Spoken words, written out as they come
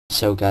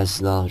So guys,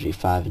 it's Nile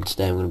 5 and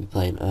today I'm going to be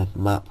playing a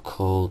map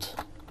called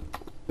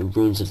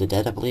Ruins of the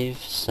Dead, I believe.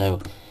 So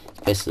it's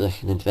basically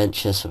like an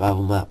adventure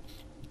survival map,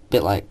 a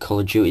bit like Call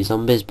of Duty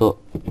Zombies but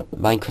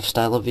Minecraft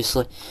style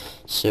obviously.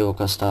 So we're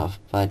going to start off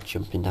by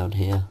jumping down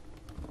here.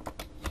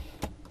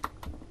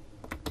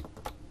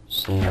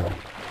 So here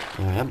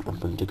I am,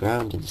 I'm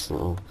underground in this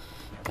little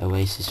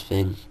oasis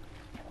thing,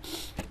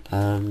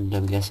 and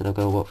I'm guessing I'll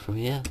go walk through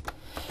here.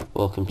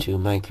 Welcome to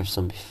Minecraft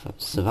Zombie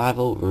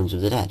Survival Ruins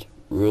of the Dead.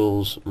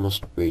 Rules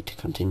must read to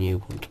continue,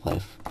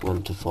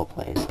 1 to 4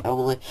 players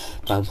only,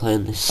 but I'm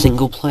playing this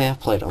single player.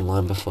 Played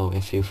online before with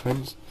a few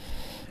friends.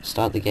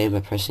 Start the game by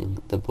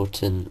pressing the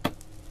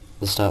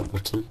start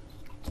button.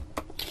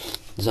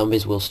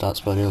 Zombies will start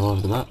spawning all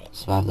over the map.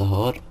 Survive the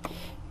horde.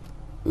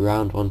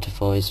 Round 1 to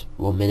 4 is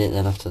 1 minute,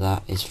 then after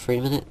that is 3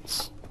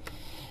 minutes.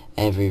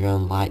 Every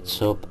round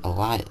lights up a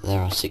light. There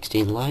are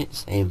 16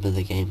 lights. The aim of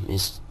the game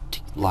is to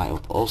light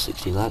up all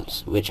 16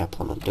 lights, which I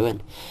plan on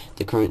doing.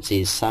 The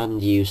currency is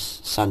sand. Use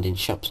sand in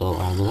shops all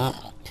around the map.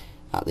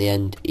 At the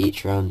end,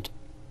 each round,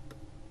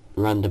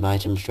 random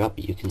items drop.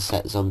 You can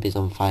set zombies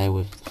on fire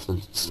with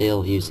flint and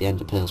steel. Use the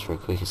ender pearls for a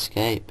quick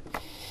escape.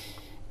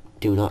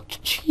 Do not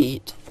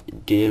cheat.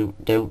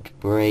 Don't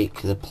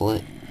break the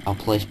or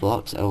place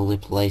blocks. Only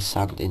place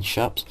sand in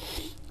shops.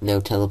 No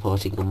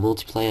teleporting on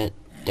multiplayer.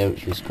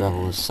 Don't use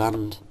gravel as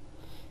sand.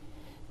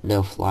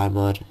 No fly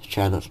mod.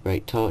 Try not to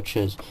break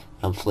torches.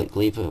 And flick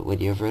lever when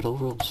you have read all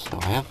rules. So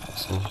I have.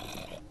 So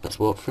let's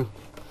walk through.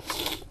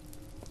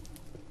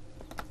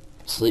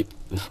 Sleep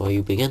before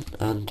you begin,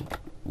 and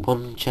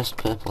 1 chest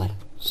per player.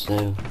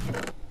 So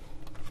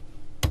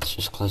let's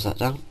just close that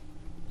down.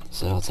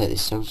 So I'll take these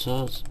stone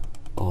swords,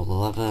 all the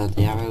leather and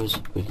the arrows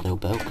with no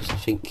bow, because I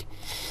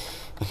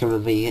can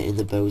remember getting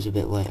the bows a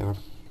bit later on,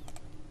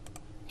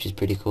 which is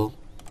pretty cool,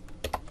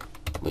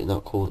 but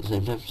not cool at the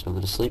same time. So I'm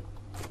going to sleep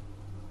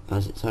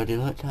as it's already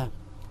night time.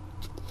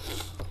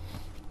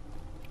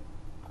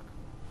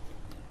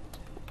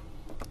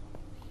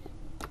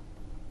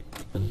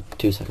 And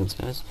 2 seconds,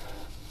 guys.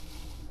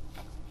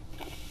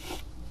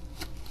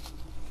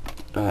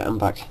 Alright, I'm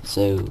back.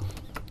 So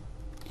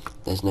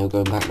there's no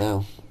going back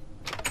now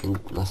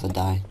unless I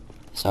die.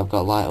 So I've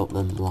got to light up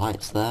them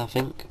lights there, I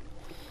think.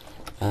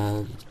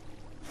 And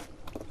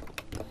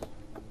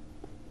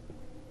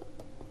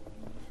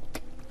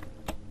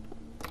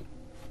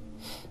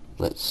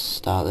let's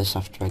start this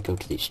after I go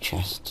to these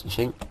chests, I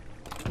think.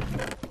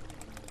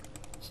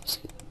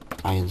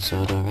 Iron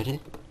sword already.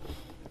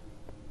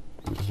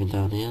 Nothing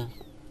down here.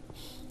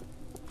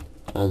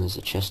 And there's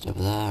a chest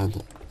over there and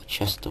a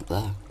chest up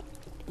there.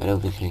 I don't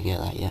think I can get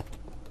that yet.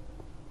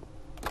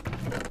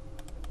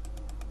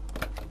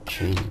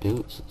 Chain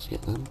boots, let's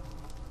get them.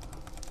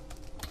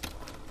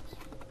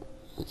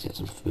 Let's get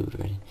some food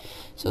ready.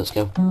 So let's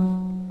go.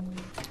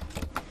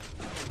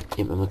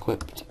 Keep them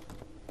equipped.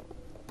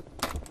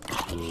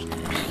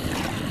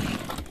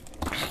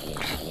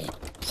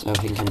 So I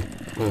think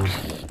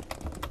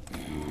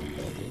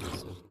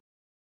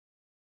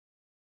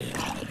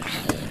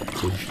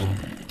too sure.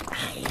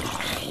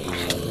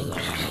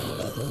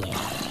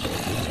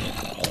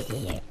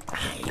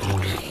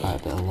 Quite a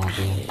bit of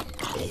lava here.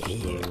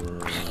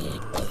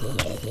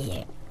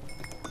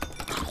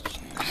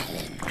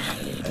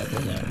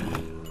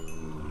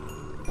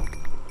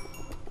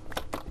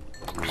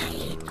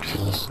 So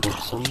let's look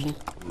zombie.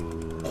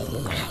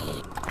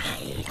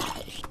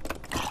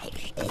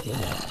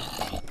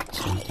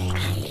 Some down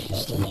in the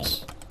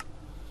distance.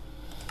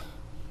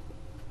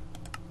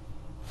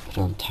 Put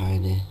on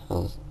tiny. I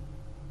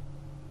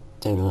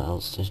don't know what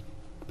else to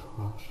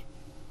put.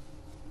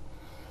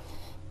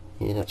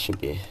 Yeah, that should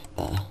be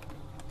better.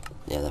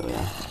 Yeah, there we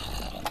are.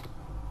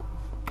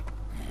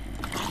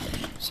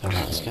 So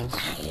right, let's go.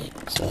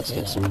 So let's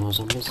get some more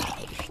zombies.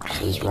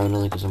 So this round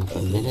only goes on for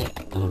a minute,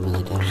 and I'm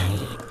really down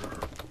already.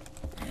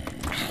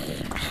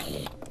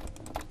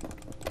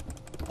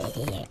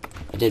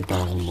 I did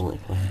browse on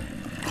multiplayer.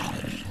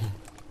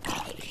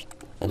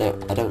 I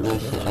don't know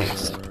if it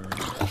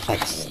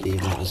affects the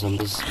amount of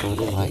zombies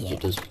spawning like it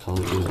does with Call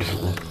of Duty,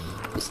 isn't it?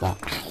 It's that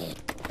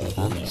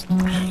advanced.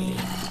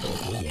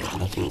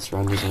 And I think this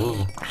round is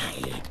over.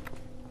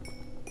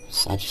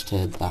 So I just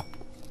heard that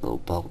little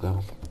bell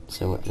go.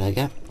 So what did I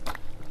get?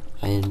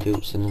 Iron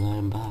boots and an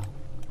iron bar.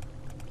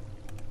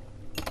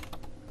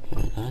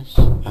 Very nice.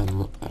 And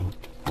look, I'll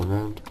one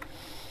round.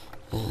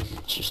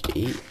 And just to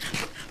eat.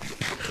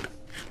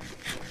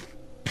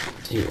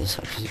 To eat this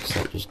actually, because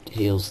that just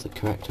heals the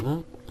correct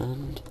amount.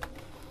 And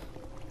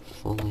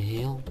fully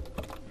heal.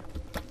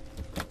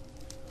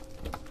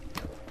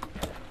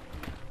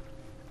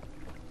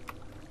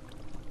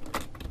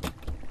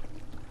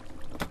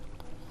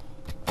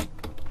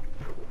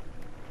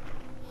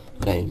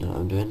 I don't even know what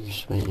I'm doing,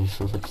 just waiting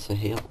for it to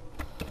heal.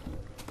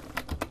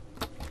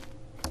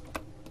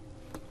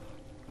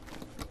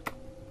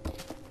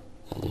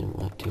 That didn't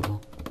work too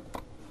well.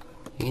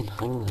 You can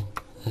hang them.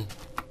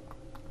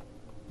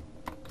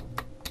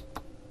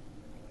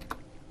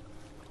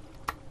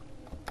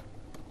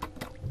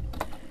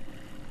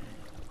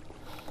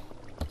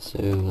 So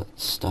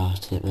let's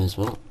start. That's it, may as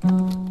well.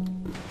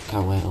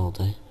 Can't wait all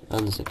day.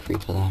 And there's a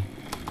creeper there.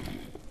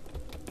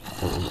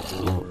 Don't want it to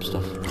blow up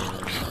stuff.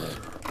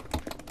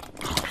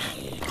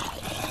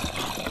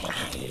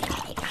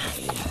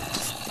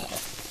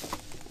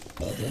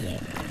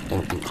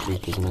 Don't think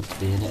creepers are meant to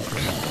be in it.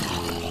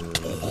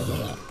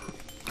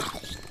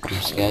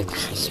 I'm scared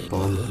because they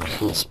spawn.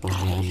 They'll spawn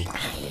behind me.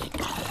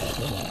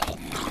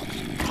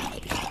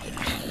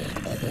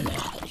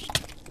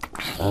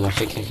 And I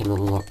think I can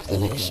unlock the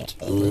next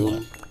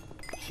room.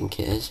 I think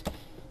it is.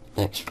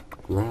 Next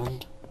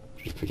round.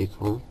 Which is pretty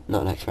cool.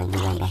 Not next round, the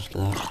round after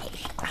that.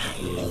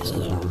 So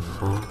round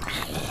 4.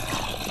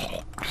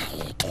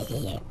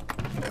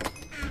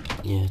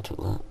 Yeah, I took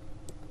that.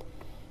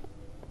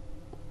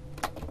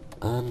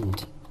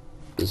 And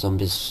the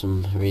zombies, for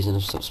some reason,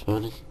 have stopped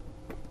spawning.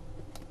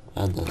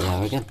 And there they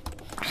are again.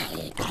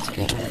 Let's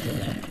get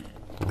them.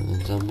 Go on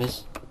then,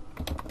 zombies.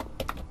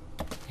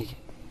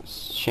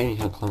 It's a shame you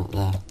can't climb up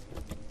there.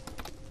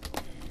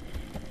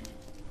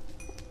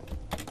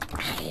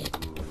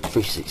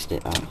 360.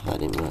 Oh, that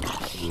didn't work.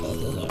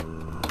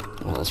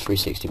 Well, that's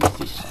 360 with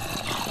these.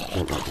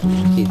 Don't like them.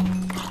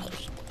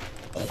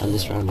 And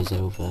this round is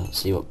over. Let's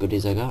see what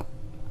goodies I got.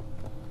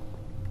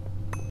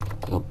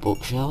 I got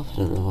bookshelf. I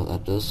don't know what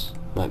that does.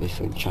 Might be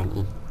for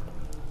enchanting.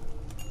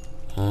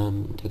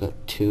 And I got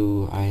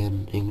 2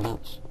 iron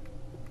ingots.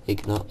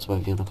 Ignots,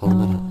 whatever you want to call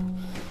them.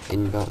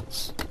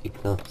 Ingots.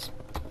 Ignots.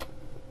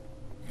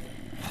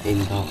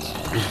 Ingots.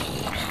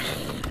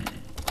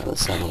 I got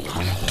 7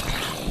 iron.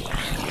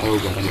 Oh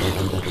god, I'm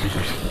dead.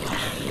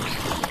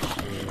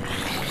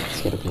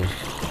 Let's get up here.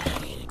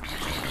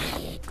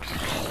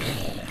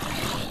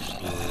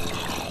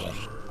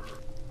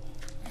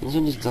 These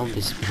are just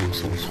zombies becoming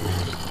so small.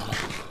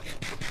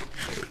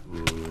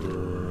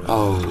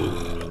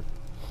 Oh.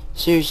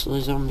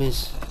 Seriously,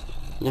 zombies?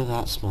 You're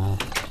that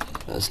smart.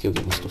 Let's go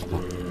get my stuff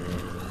back.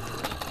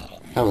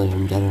 Can't believe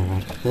I'm dead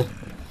already.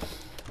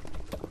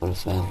 What a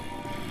fail.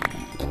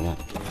 There we are.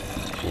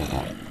 Yeah,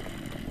 that.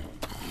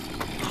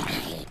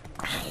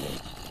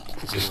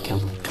 Just kill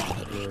me.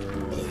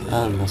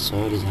 And my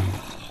sword is out.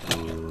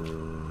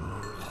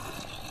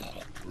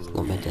 It's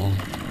not my day.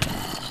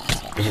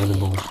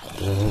 Animal.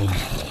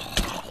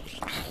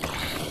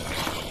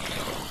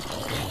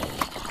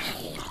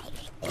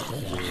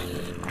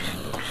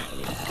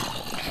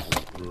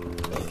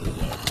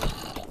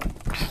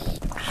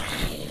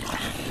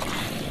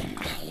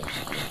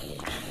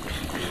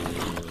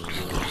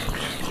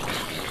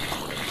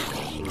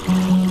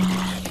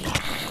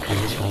 And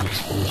this round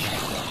is finished.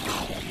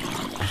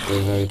 After a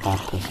very bad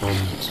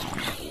performance.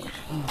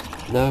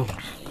 No.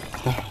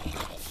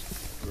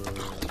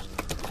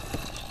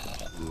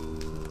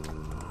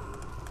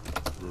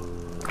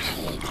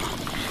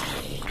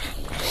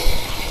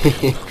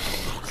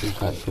 This is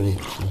quite funny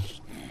actually.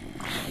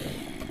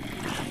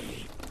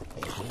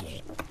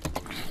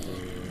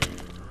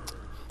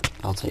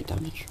 I'll take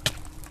damage.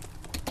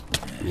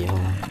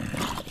 Yeah,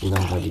 you know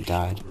I've already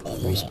died.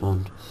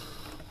 Respawned.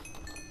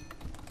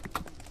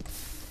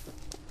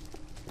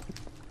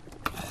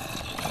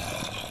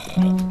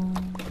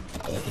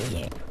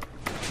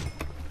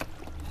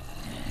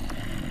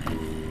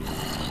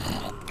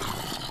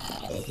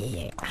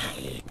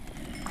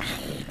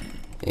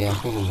 Yeah, I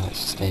think I might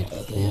stay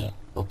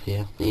up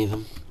here,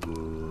 even.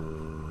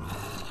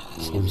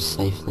 Seems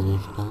safer than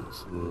anything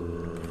else.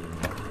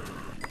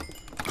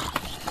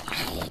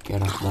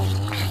 Get off my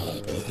line.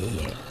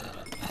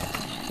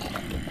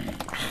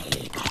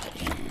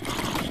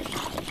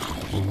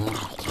 And then,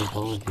 take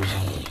all of you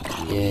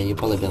out. Yeah, you'll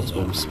probably be able to go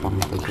and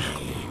spam quicker.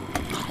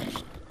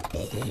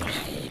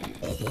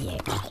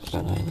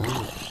 Got that.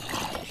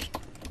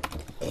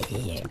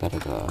 So better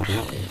go out of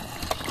here.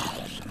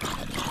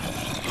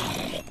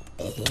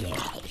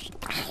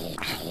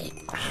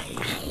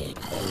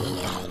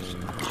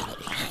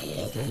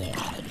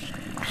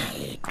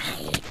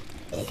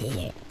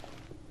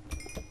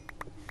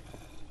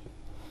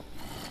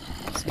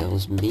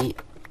 Sales meat,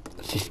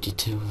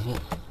 52 of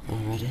it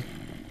already.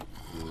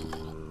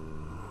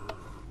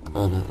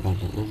 Oh no, I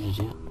didn't know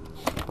yet.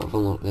 I've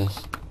unlocked this.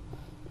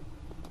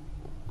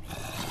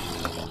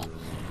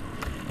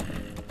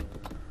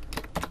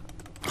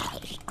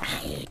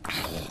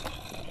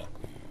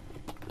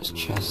 There's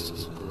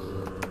chests.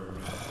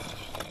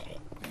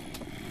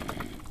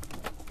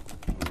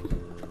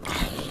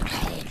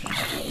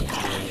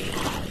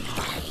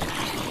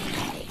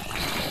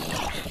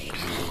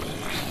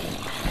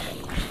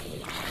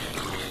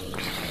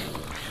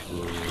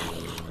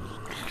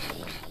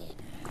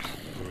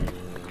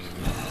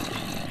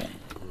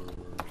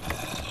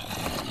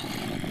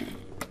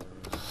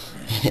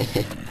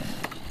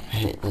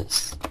 Right,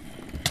 let's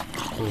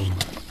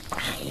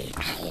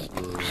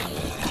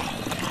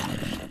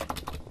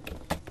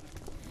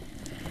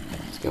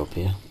go up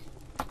here.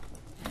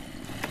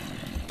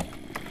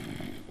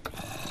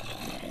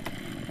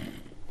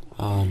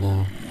 Oh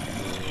no.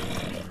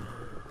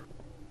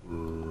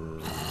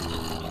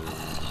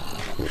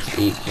 Let's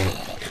eat it.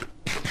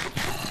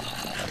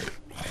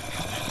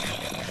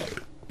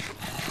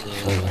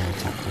 So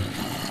attack them.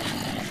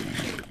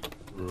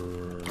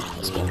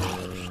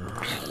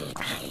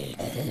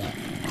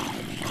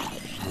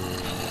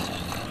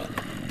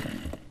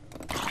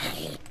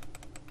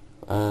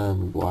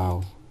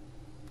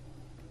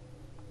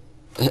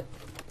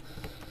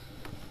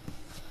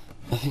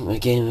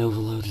 game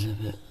overloaded a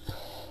bit.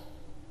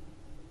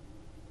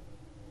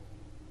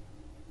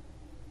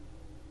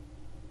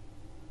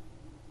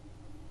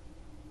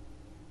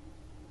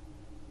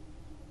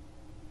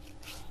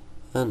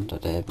 And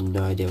I have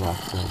no idea what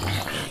happened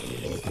there.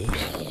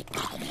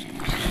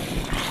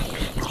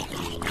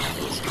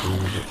 It's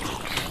kind of it.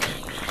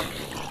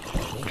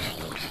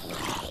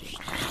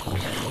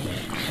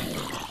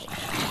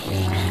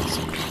 Yeah, it's...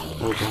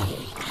 Oh god.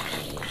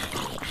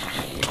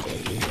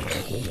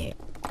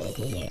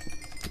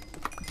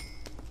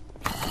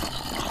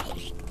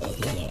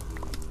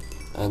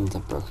 And I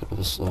broke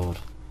another sword.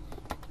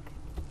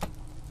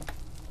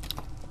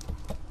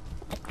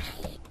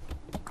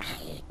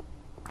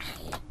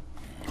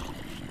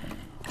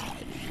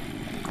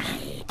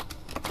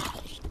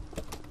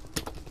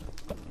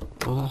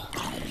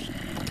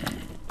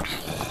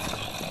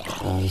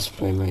 Oh, this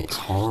frame rate's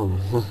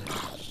horrible.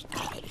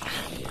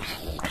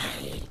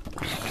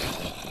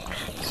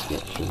 Let's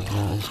get jumping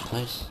out of this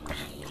place.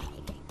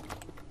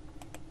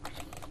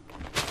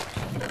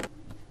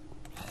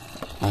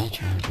 Fire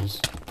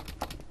charges.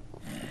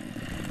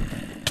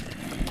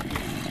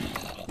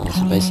 Oh,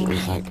 so basically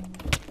it's like a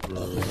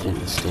flint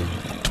and steel.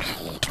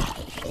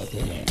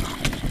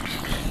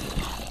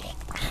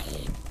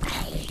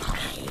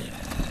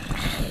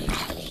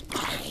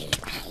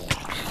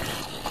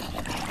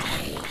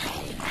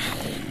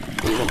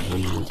 We got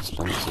 100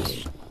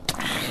 dispensers.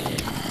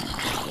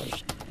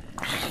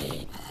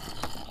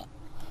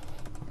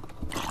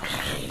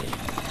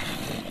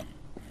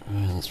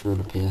 Alright, let's run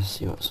up here,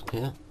 see what's up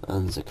here.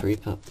 And there's a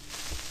creeper.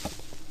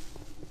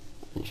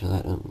 Make sure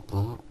that don't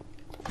blow up.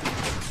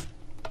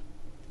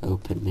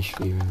 Open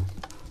mystery room.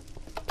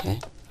 Okay.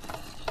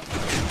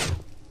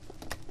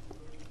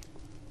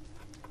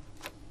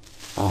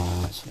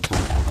 Oh, that's a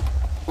camera.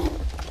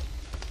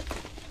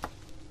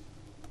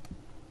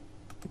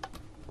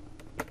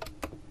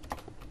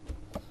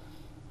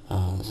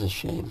 Oh, that's a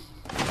shame.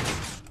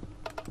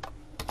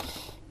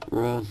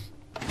 Run.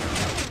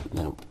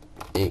 Nope.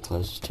 It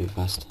closes too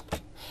fast.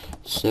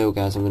 So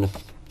guys, I'm gonna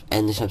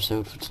end this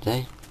episode for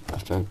today.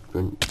 After I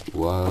run...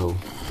 Whoa.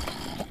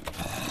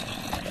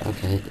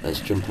 Okay, let's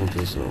jump onto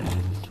this little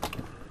island.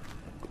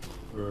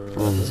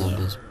 Run the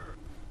zombies.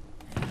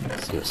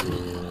 Let's see what's in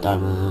it.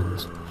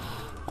 Diamonds.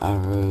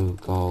 Arrow,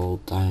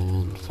 gold,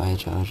 diamond, fire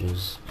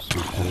charges,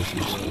 some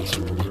potions, and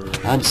some money.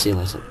 And sea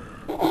license.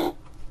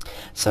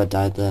 So I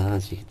died there,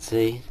 as you can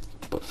see.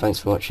 But thanks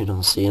for watching,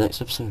 I'll see you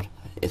next episode,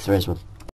 if there is one.